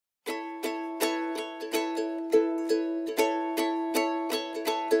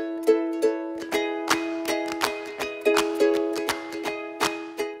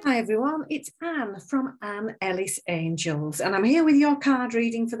everyone, it's Anne from Anne Ellis Angels, and I'm here with your card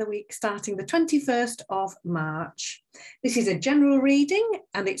reading for the week starting the 21st of March. This is a general reading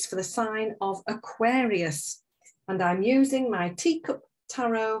and it's for the sign of Aquarius, and I'm using my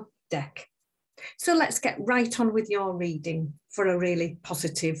teacuptarot deck. So let's get right on with your reading for a really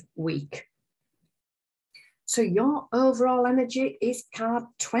positive week. So your overall energy is card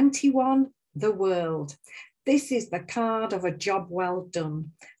 21, the World. This is the card of a job well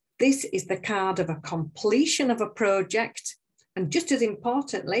done. This is the card of a completion of a project. And just as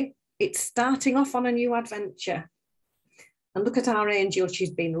importantly, it's starting off on a new adventure. And look at our angel.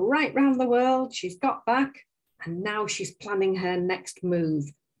 She's been right round the world. She's got back and now she's planning her next move.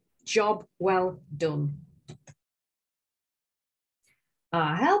 Job well done.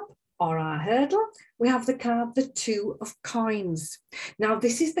 Our help or our hurdle, we have the card, the Two of Coins. Now,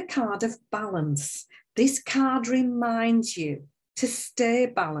 this is the card of balance. This card reminds you to stay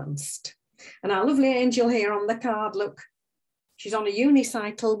balanced. And our lovely angel here on the card, look, she's on a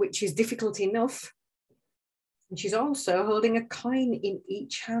unicycle, which is difficult enough. And she's also holding a coin in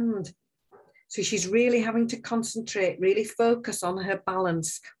each hand. So she's really having to concentrate, really focus on her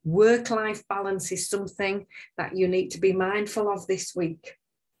balance. Work-life balance is something that you need to be mindful of this week.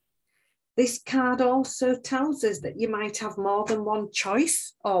 This card also tells us that you might have more than one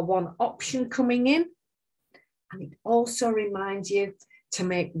choice or one option coming in. And it also reminds you to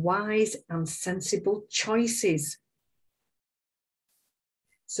make wise and sensible choices.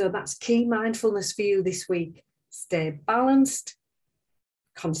 So that's key mindfulness for you this week. Stay balanced,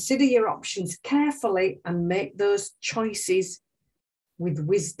 consider your options carefully and make those choices with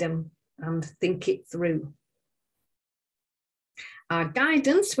wisdom and think it through. Our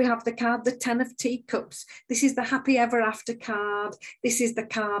guidance, we have the card, the Ten of Teacups. This is the happy ever after card. This is the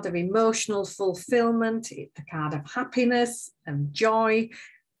card of emotional fulfillment. It's the card of happiness and joy,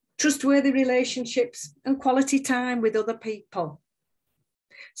 trustworthy relationships and quality time with other people.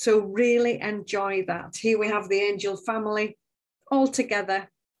 So really enjoy that. Here we have the angel family all together,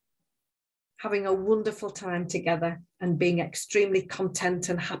 having a wonderful time together and being extremely content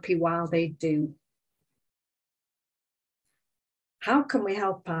and happy while they do. How can we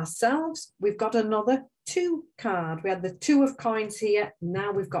help ourselves? We've got another Two card. We had the Two of Coins here.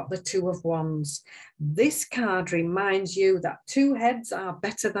 Now we've got the Two of Wands. This card reminds you that two heads are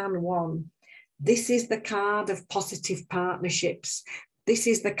better than one. This is the card of positive partnerships. This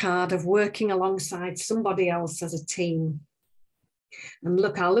is the card of working alongside somebody else as a team. And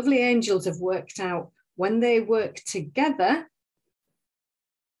look, our lovely angels have worked out when they work together,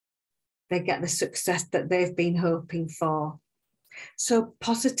 they get the success that they've been hoping for. So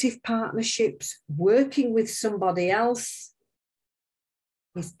positive partnerships, working with somebody else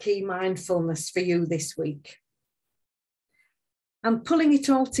is key mindfulness for you this week. And pulling it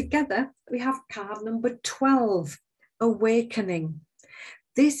all together, we have card number 12, Awakening.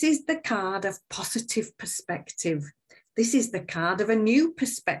 This is the card of positive perspective. This is the card of a new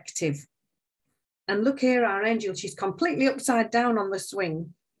perspective. And look here, our angel, she's completely upside down on the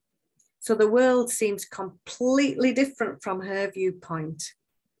swing. So the world seems completely different from her viewpoint.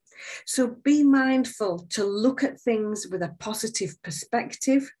 So be mindful to look at things with a positive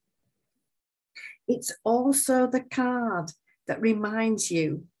perspective. It's also the card that reminds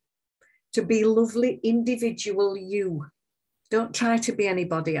you to be lovely individual you. Don't try to be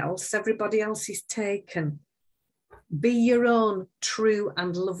anybody else. Everybody else is taken. Be your own true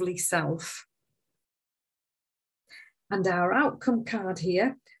and lovely self. And our outcome card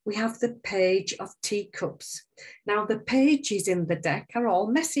here, we have the Page of Teacups. Now, the pages in the deck are all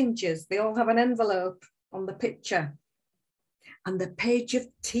messengers. They all have an envelope on the picture. And the Page of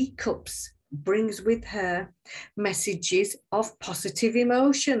Teacups brings with her messages of positive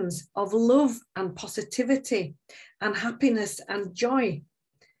emotions, of love and positivity and happiness and joy.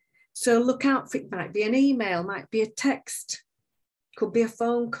 So look out for it. Might be an email, might be a text, could be a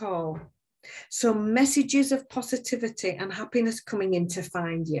phone call. So messages of positivity and happiness coming in to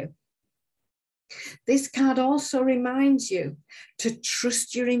find you. This card also reminds you to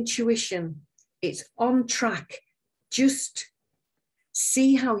trust your intuition. It's on track. Just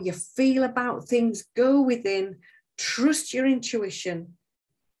see how you feel about things. Go within. Trust your intuition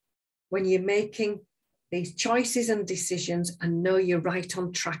when you're making these choices and decisions and know you're right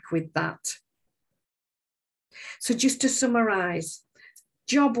on track with that. So just to summarize,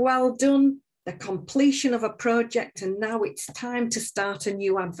 job well done, the completion of a project, and now it's time to start a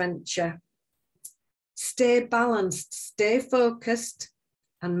new adventure. Stay balanced, stay focused,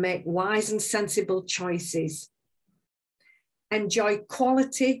 and make wise and sensible choices. Enjoy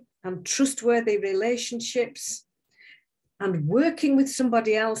quality and trustworthy relationships And working with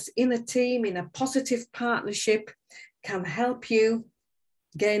somebody else in a team, in a positive partnership, can help you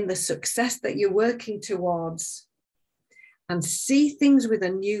gain the success that you're working towards and see things with a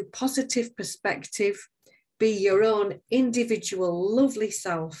new positive perspective, be your own individual lovely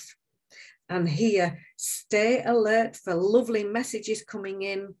self. And here, stay alert for lovely messages coming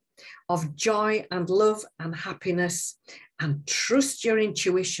in of joy and love and happiness, and trust your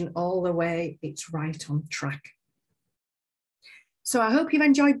intuition all the way. It's right on track. So I hope you've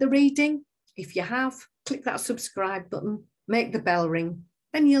enjoyed the reading. If you have, click that subscribe button, make the bell ring,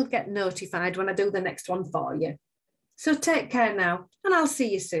 then you'll get notified when I do the next one for you. So take care now, and I'll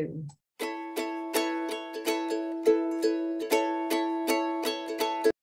see you soon.